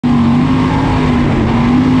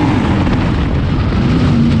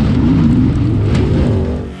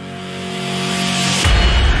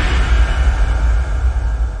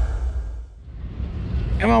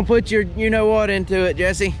gonna put your you-know-what into it,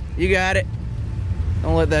 Jesse. You got it.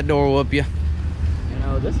 Don't let that door whoop you. You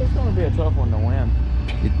know, this is gonna be a tough one to win.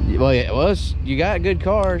 Well, yeah, well, you got good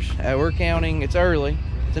cars. We're counting, it's early.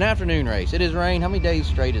 It's an afternoon race. It is rain. How many days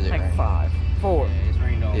straight is it Like rain? 5, 4. Yeah, it's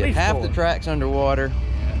rained all Yeah, week. half 4. the track's underwater.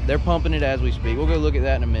 They're pumping it as we speak. We'll go look at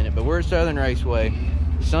that in a minute. But we're at Southern Raceway,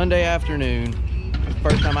 Sunday afternoon.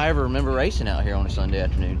 First time I ever remember racing out here on a Sunday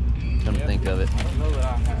afternoon. Come to think of it. I don't know that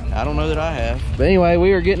I have. I don't know that I have. But anyway,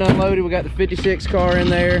 we are getting unloaded. We got the 56 car in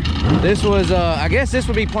there. This was, I guess this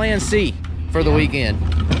would be plan C for the weekend.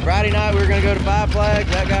 Friday night, we were gonna go to Five Flags.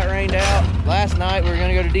 That got rained out. Last night, we were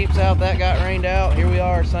gonna go to Deep South. That got rained out. Here we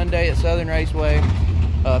are, Sunday at Southern Raceway.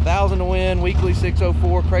 1,000 to win, weekly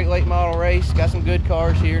 604 crate late model race. Got some good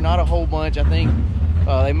cars here, not a whole bunch. I think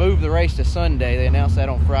they moved the race to Sunday. They announced that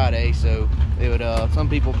on Friday, so it would. Some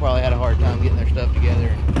people probably had a hard time getting their stuff together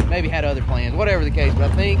and maybe had other plans, whatever the case.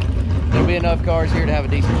 But I think there'll be enough cars here to have a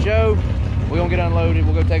decent show. We're gonna get unloaded.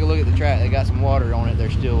 We'll go take a look at the track. They got some water on it.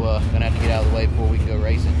 They're still gonna have to get out of the way before we can go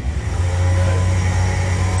racing.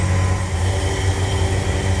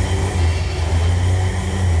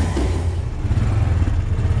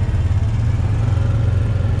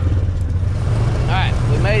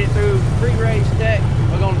 Made it through pre-race tech.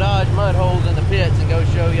 We're gonna dodge mud holes in the pits and go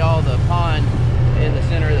show y'all the pond in the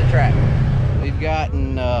center of the track. We've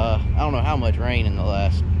gotten I don't know how much rain in the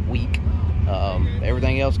last week.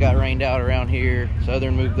 Everything else got rained out around here.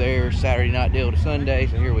 Southern moved their Saturday night deal to Sunday,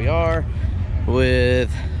 so here we are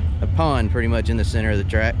with a pond pretty much in the center of the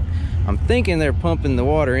track. I'm thinking they're pumping the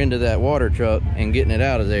water into that water truck and getting it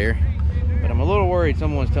out of there. But I'm a little worried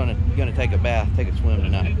someone's gonna take a bath, take a swim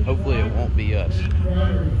tonight. Hopefully it won't be us.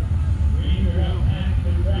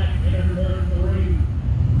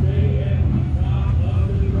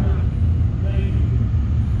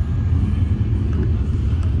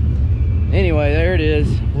 Anyway, there it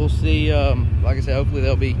is. We'll see, like I said, hopefully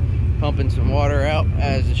they'll be pumping some water out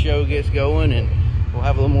as the show gets going, and we'll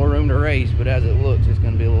have a little more room to race. But as it looks, it's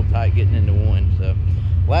gonna be a little tight getting into one. So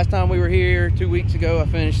last time we were here 2 weeks ago, I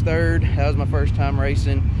finished third. That was my first time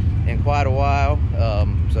racing in quite a while.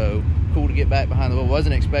 So cool to get back behind the wheel.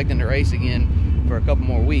 Wasn't expecting to race again for a couple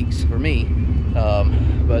more weeks for me.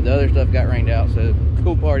 But the other stuff got rained out. So the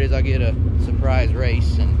cool part is I get a surprise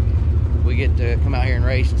race and we get to come out here and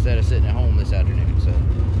race instead of sitting at home this afternoon. So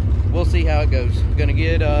we'll see how it goes. I'm gonna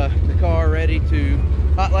get the car ready to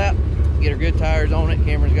hot lap, get her good tires on it.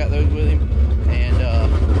 Cameron's got those with him. And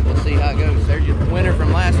we'll see how it goes. There's your winner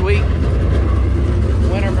from last week.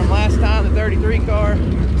 Winner from last time, the 33 car,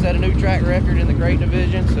 set a new track record in the crate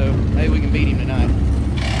division, so maybe we can beat him tonight.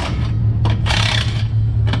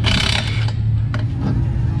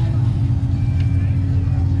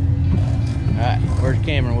 Alright, where's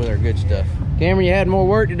Cameron with our good stuff? Cameron, you had more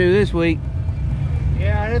work to do this week.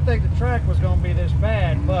 Yeah, I didn't think the track was going to be this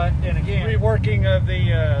bad, but then again, reworking of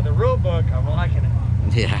the rule book, I'm liking it.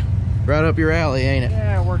 Yeah. Right up your alley, ain't it?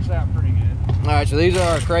 Yeah, it works out pretty good. All right, so these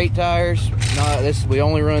are our crate tires. We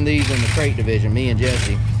only run these in the crate division, me and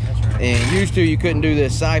Jesse. That's right. And used to, you couldn't do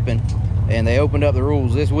this siping, and they opened up the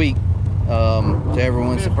rules this week to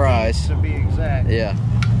everyone's 15 surprise. to be exact. Yeah.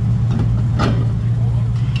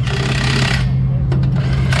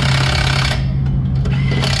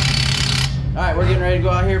 All right, we're getting ready to go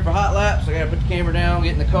out here for hot laps. I gotta put the camera down,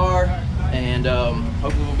 get in the car, and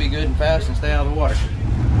hopefully we'll be good and fast and stay out of the water.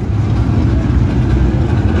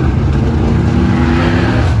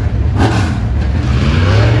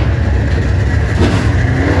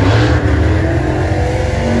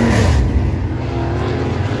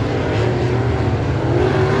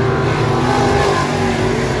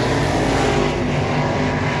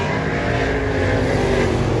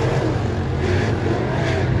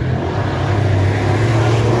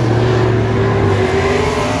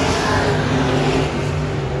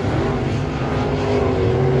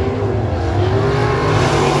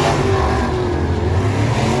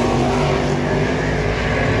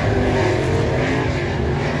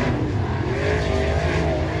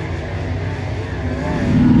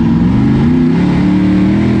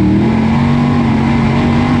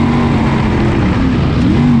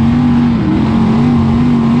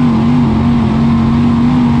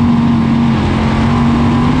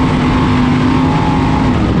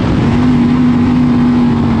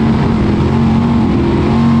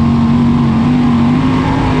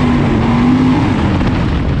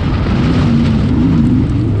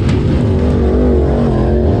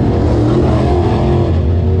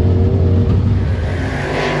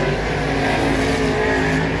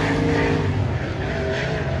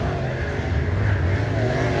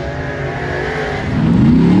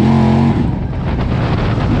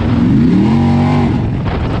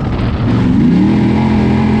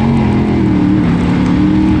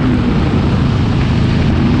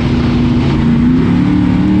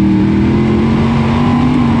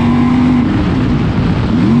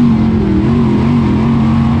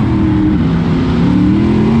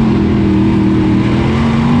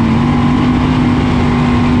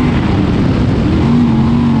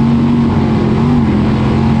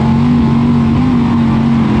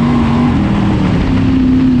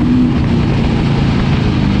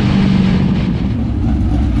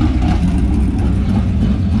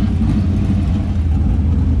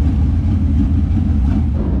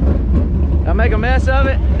 make a mess of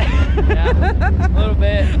it? Yeah, a little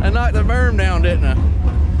bit. I knocked the berm down, didn't I? Did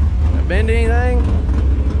I bend anything?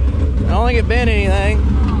 I don't think it bent anything.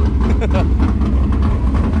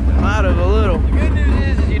 Might have a little. The good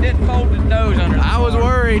news is you didn't fold his nose under the I was car.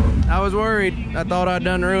 worried. I was worried. I thought I'd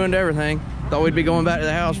done ruined everything. Thought we'd be going back to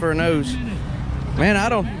the house for a nose. Man, I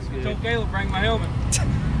don't. I told Caleb bring my helmet.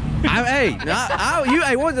 Hey,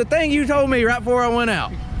 hey, what's the thing you told me right before I went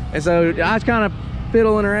out? And so I was kind of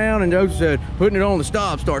fiddling around, and Joseph said, putting it on the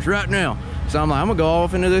stop starts right now. So I'm like, I'm gonna go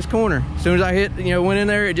off into this corner. As soon as I hit, went in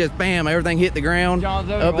there, it just bam, everything hit the ground. John's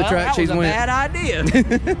over, up the track that she's was a went. bad idea.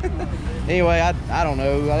 Anyway, I don't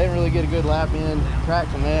know. I didn't really get a good lap in.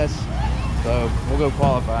 Track's a mess. So we'll go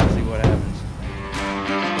qualify and see what happens.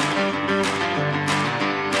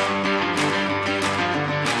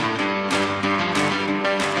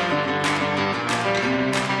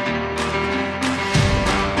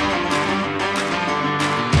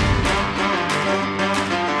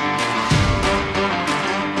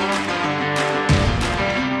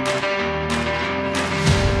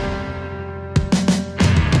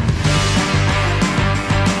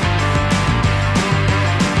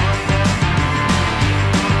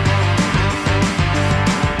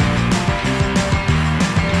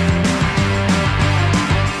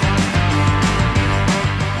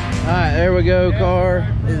 There we go, car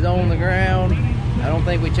is on the ground. I don't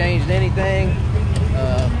think we changed anything.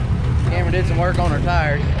 Cameron did some work on our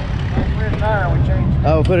tires. Rear tire we changed.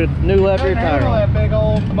 Oh, put a new left rear tire on. That big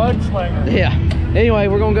old mudslinger. Yeah. Anyway,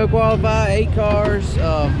 we're gonna go qualify 8 cars,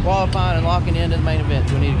 qualifying and locking into the main event.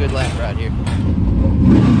 So we need a good lap right here.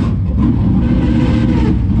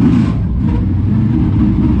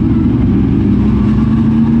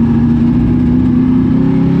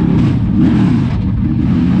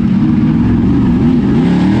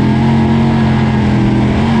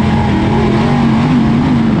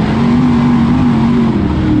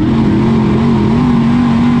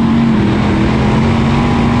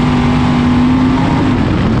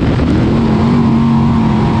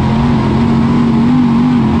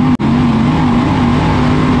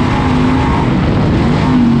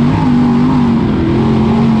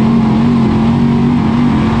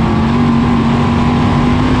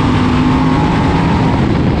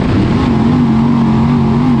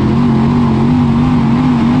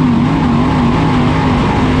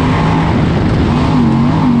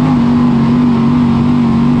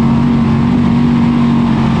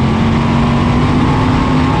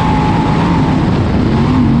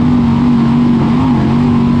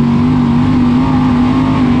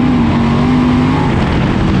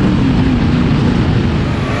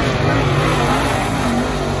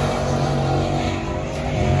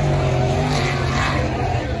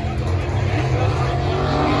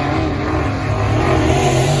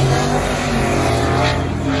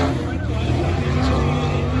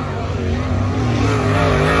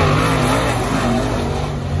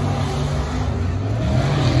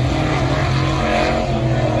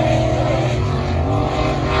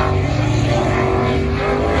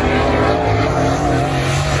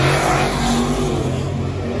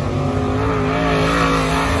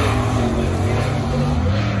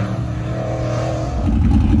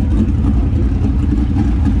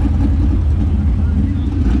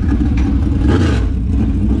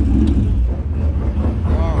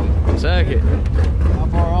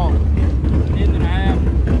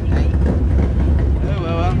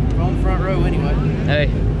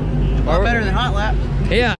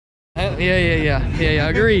 Yeah,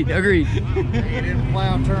 agreed. You didn't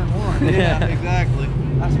plow turn 1. Yeah, exactly.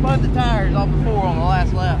 I spun the tires off the 4 on the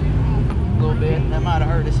last lap a little bit. That might have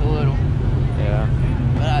hurt us a little. Yeah.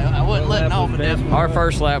 But I wasn't letting off at this one. Our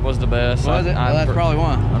first lap was the best. Was it? Well, that's probably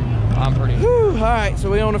one. I'm pretty. Whew, all right,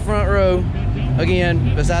 so we on the front row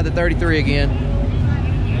again, beside the 33 again.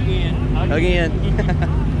 Again.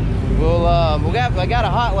 I got a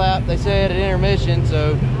hot lap, they said, at intermission,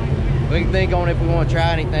 so we can think on if we want to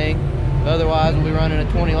try anything. Otherwise, we'll be running a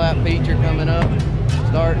 20-lap feature coming up,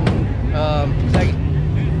 starting second.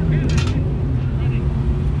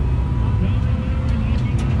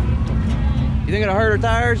 You think it'll hurt our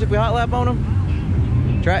tires if we hot lap on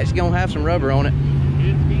them? Track's gonna have some rubber on it.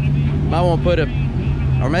 Might want to put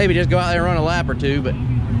or maybe just go out there and run a lap or two, but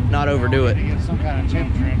not overdo it. To get some kind of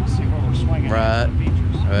temperature and see where we're swinging. Right.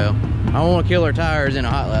 Well, I don't want to kill our tires in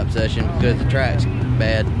a hot lap session because the track's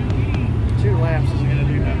bad. 2 laps is gonna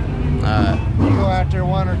do nothing. You go out there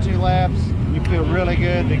 1 or 2 laps, you feel really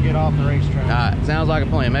good, then get off the racetrack. All right, sounds like a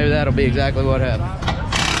plan. Maybe that'll be exactly what happens.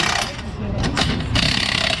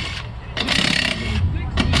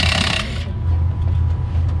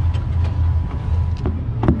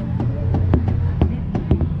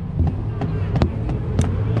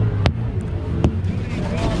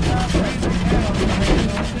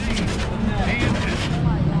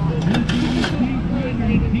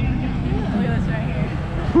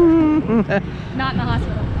 Not in the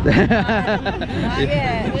hospital. Not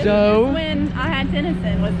yet. This So is when I had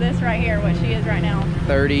Tennyson, was this right here, what she is right now.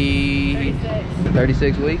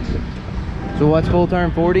 36 weeks. So what's full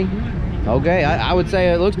term, 40? Okay, I would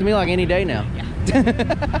say it looks to me like any day now.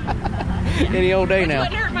 Any old day now.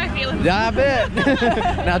 Wouldn't hurt my feelings. I bet.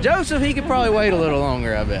 Now Joseph, he could probably wait a little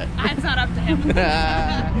longer, I bet. It's not up to him.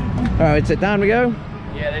 All right, it's time to go?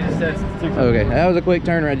 Yeah, they just said it's too Okay, that was a quick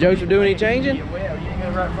turnaround. Joseph, doing any changing? Yeah, well, you ain't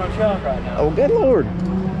gonna right front shock right now. Oh, good Lord.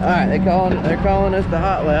 All right, they're calling us the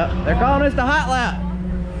hot lap. They're calling us the hot lap.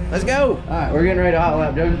 Let's go. All right, we're getting ready to hot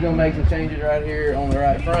lap. Joseph's gonna make some changes right here on the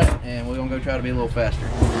right front, and we're gonna go try to be a little faster.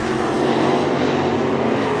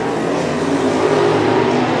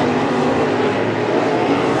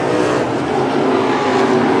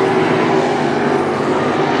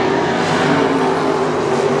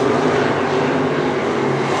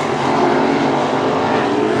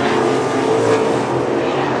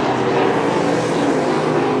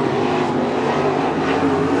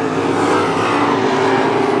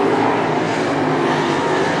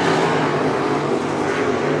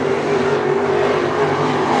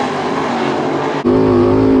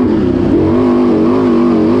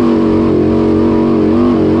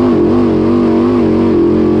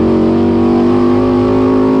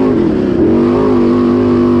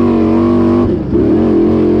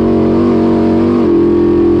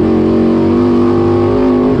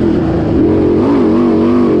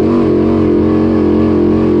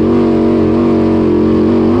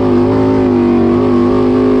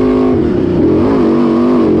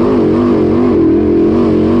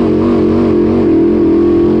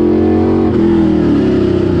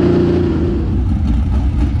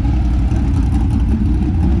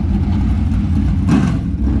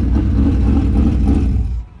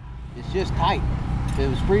 Just tight. It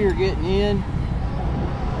was freer getting in,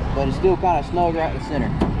 but it's still kind of snug right in the center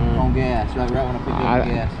on gas, right when I picked up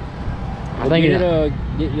the gas. I think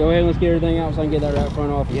go ahead and let's get everything out so I can get that right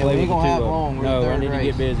front off. Yeah, we ain't gonna have long. No, I need to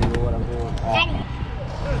get busy with what I'm doing.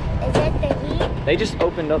 Is it the heat? They just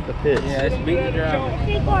opened up the pits. Yeah, it's beating the driver.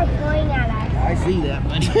 People are going at us. I see that,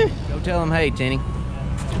 buddy. Go tell them, hey, Tenny.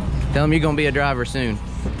 Tell them you're gonna be a driver soon.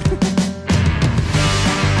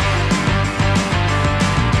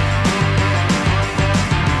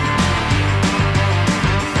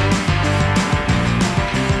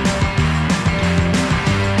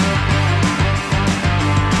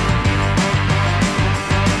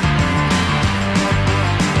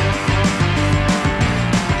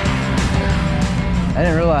 I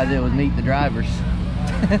didn't realize it was meet the drivers.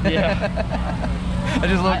 Yeah. I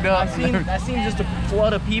just looked up. I seen just a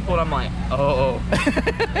flood of people and I'm like, oh.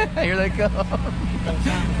 Here they come.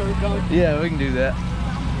 Yeah, we can do that.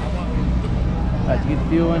 Alright, you get the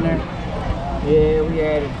fuel in there? Yeah, we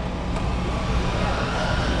added.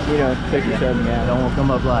 You know, 6 or 7 gallons. Don't want to come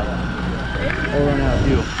up like they're running out of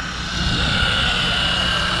fuel.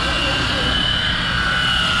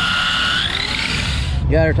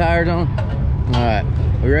 You got our tires on? Alright.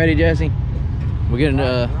 We ready, Jesse? We're getting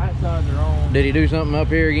right sides are on. Did he do something up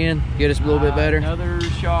here again? Get us a little bit better? Another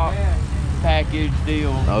shock package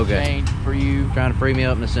deal change for you. Trying to free me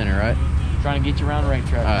up in the center, right? Trying to get you around the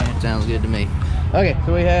racetrack. Alright, sounds good to me. Okay,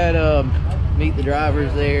 so we had meet the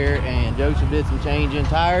drivers there, and Joseph did some changing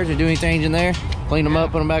tires. Did you do any changing there? Clean them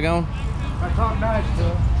up, put them back on? I talk nice to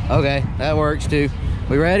him. Okay, that works too.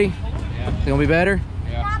 We ready? Yeah. It's gonna be better?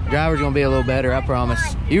 Yeah. Driver's gonna be a little better, I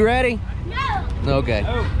promise. You ready? No. Okay.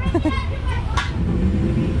 Oh.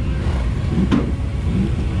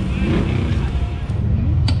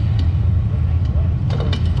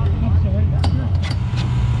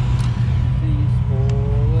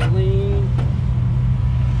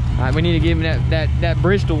 Alright, we need to give him that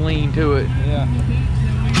Bristol lean to it. Yeah.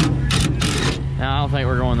 No, I don't think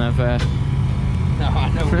we're going that fast. No, I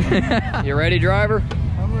know. You ready, driver?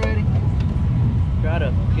 I'm ready. Try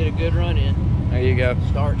to get a good run in. There you go.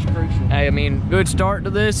 Start's crucial. Hey, I mean, good start to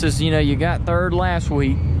this is, you know, you got third last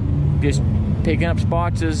week. Just picking up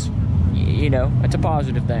spots is, you know, it's a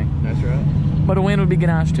positive thing. That's right. But a win would be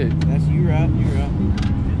nice too. That's you right. You're right.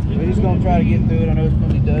 We're just gonna try to get through it. I know it's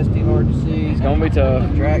gonna be dusty, hard to see. It's gonna be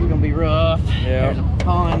tough. The track's gonna be rough. Yeah. There's a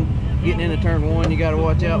pond getting into turn 1 you gotta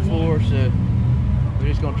watch out for, so we're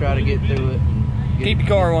just gonna try to get through it. Keep your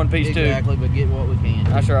car in one piece too. Exactly, but get what we can.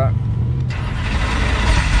 That's right.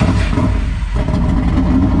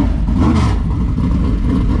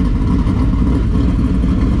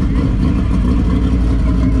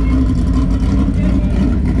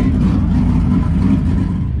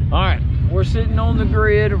 We're sitting on the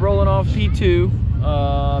grid, rolling off P2.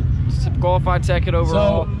 Qualified second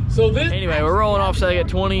overall. Anyway, we're rolling off say at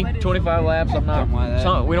 20, 25 laps. I'm not. Something like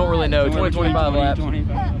that. We don't really know. 20, 25 laps.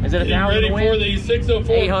 25. Is it 1,000 to win?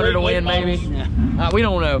 800 to win, maybe. We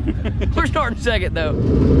don't know. We're starting second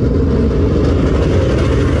though.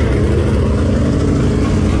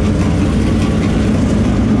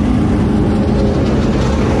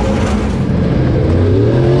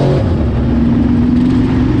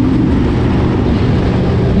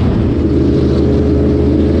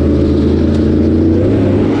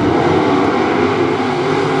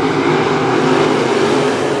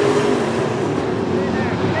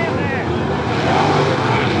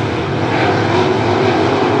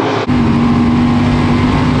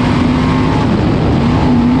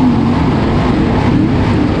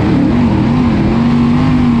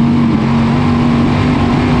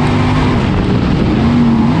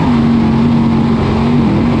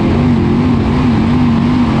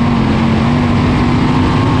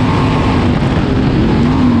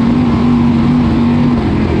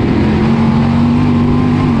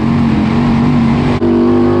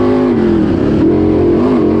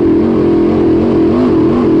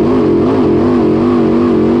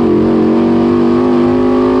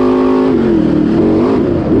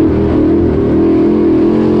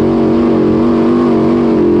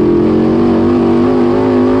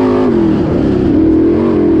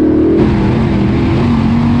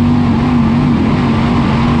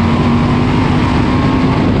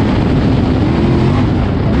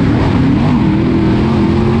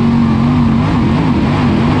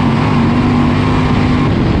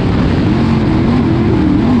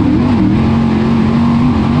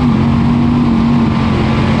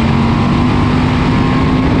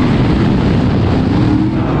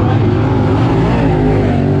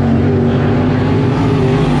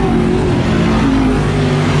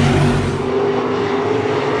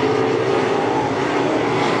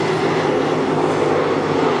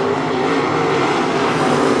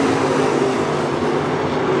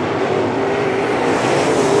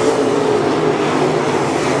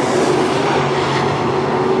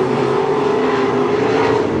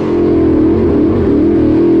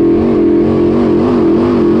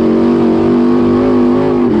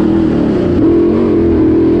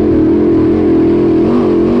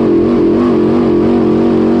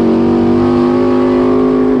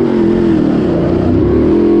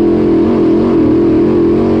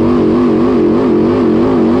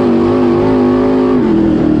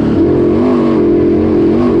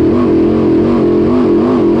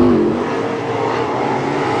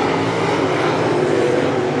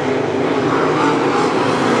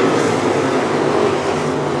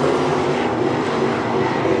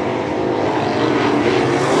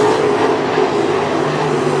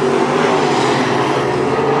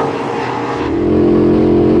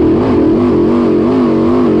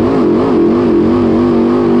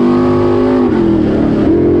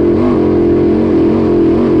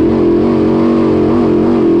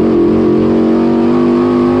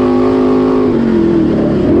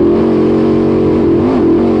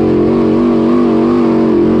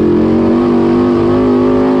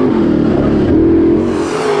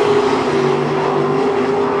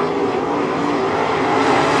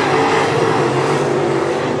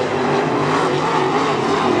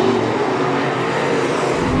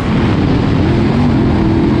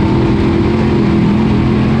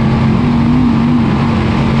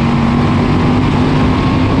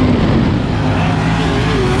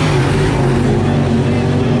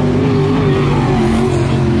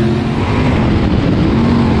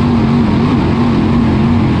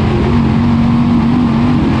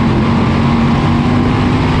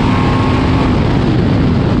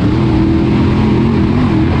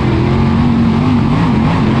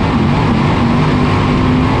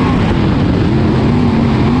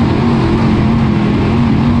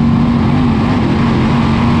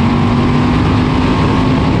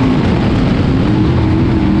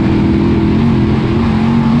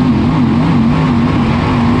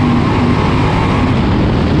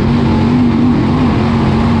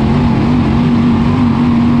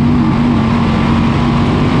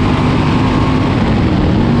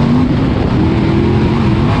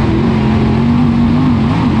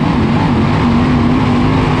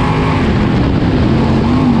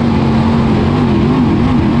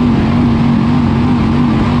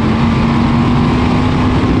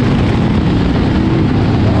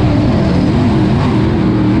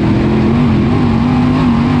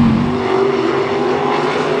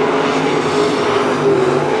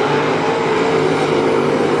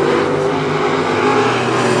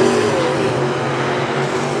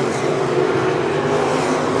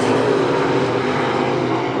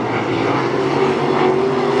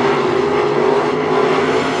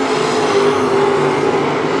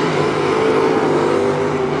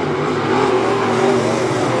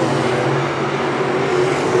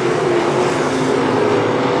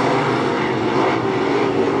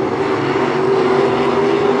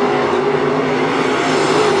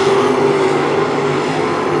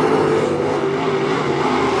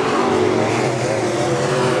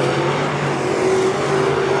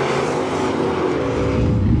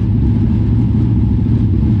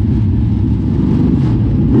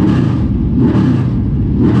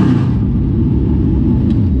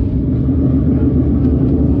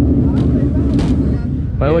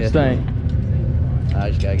 you think? I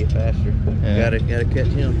just gotta get faster. Yeah. Gotta catch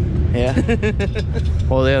him. Yeah.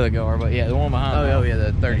 Well, the other car, but yeah, the one behind. Oh yeah,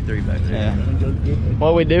 the 33 back there. Yeah.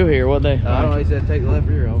 What we do here? What they? I don't know. He said take the left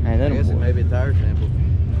rear off. Hey, I guess it may be a tire sample.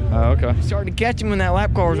 Oh, okay. Started to catch him when that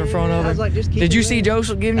lap car was in front of him. I was like, just keep Did you it see in.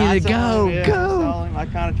 Joseph giving you I the saw go? him, yeah, Go. I saw him. I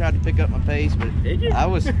kind of tried to pick up my pace, but I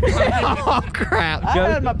was. Oh crap! I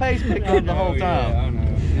had my pace picked up the whole time.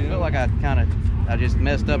 I felt like I just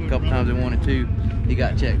messed up a couple times in 1 and 2. He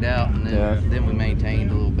got checked out, and then we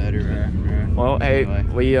maintained a little better. Well, hey,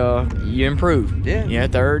 anyway. you improved. Yeah. You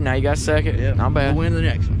had third, now you got second. Yeah. Not bad. We'll win the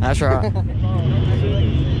next one. That's right.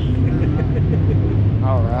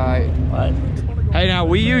 All right. What? Hey, now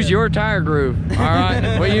we use your tire groove. All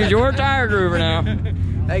right, we use your tire groover now.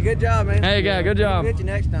 Hey, good job, man. Hey, guy, good job. We'll get you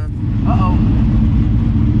next time. Uh-oh.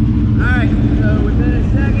 All right, so we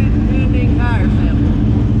finished second pending tire sample.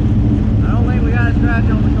 I don't think we got a scratch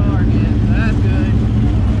on the car again, so that's good.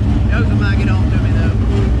 Joseph might get on to me, though.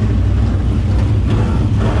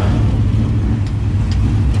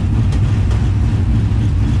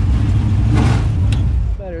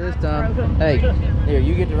 Better this time. Hey, here,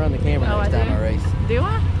 you get to run the camera next time I race. Do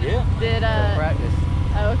I? Yeah. Did Practice.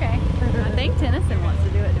 Oh, okay. I think Tennyson wants to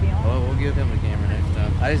do it, to be honest. Well, we'll give him the camera next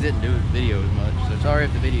time. I just didn't do video as much, so sorry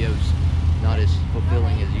if the video's not as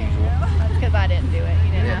fulfilling as usual. That's because I didn't do it.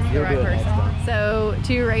 You didn't ask the you'll right do it next person. time. So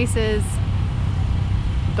 2 races,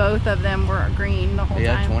 both of them were green the whole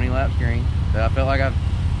Yeah, time. 20 laps green. But I felt like I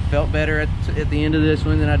felt better at the end of this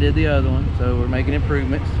one than I did the other one, so we're making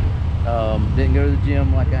improvements. Didn't go to the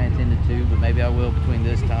gym like I intended to, but maybe I will between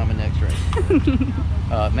this time and next race.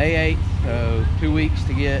 May 8th, so 2 weeks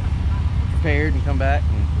to get prepared and come back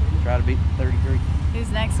and try to beat 33. Who's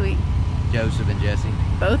next week? Joseph and Jesse.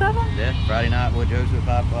 Both of them? Yeah, Friday night with Joseph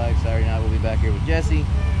at 5 Flags. Saturday night we'll be back here with Jesse.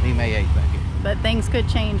 Me May 8th back here. But things could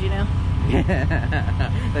change, you know.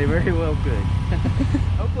 They very well could.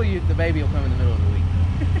 Hopefully the baby will come in the middle of the week.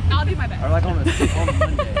 I'll do my best. Or like on a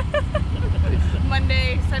Monday.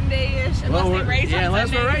 Monday, Sunday-ish, unless they race yeah, on unless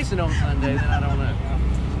Sunday. we're racing on Sunday, then I don't know.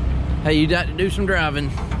 Hey, you got to do some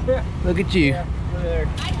driving. Look at you.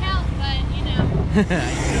 I'd help, but you know.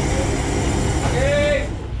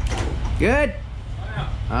 Good?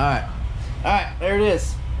 Alright. Alright, there it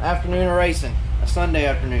is. Afternoon of racing. A Sunday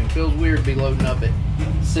afternoon. Feels weird to be loading up at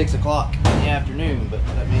 6 o'clock in the afternoon, but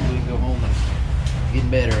that means we can go home and get in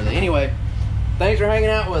bed early. Anyway, thanks for hanging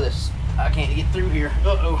out with us. I can't get through here.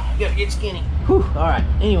 Uh-oh, gotta get skinny. Whew. Alright,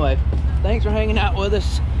 anyway, thanks for hanging out with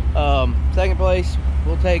us. Second place,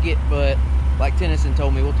 we'll take it, but like Tennyson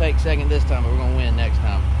told me, we'll take second this time, but we're gonna win next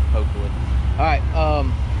time, hopefully. Alright,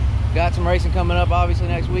 got some racing coming up obviously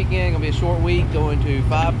next weekend. Gonna be a short week, going to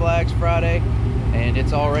 5 Flags Friday, and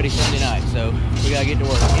it's already Sunday night, so we gotta get to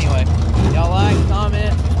work. Anyway, y'all like,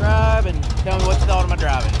 comment, subscribe, and tell me what you thought of my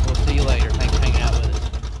driving. We'll see you later. Thanks for hanging out.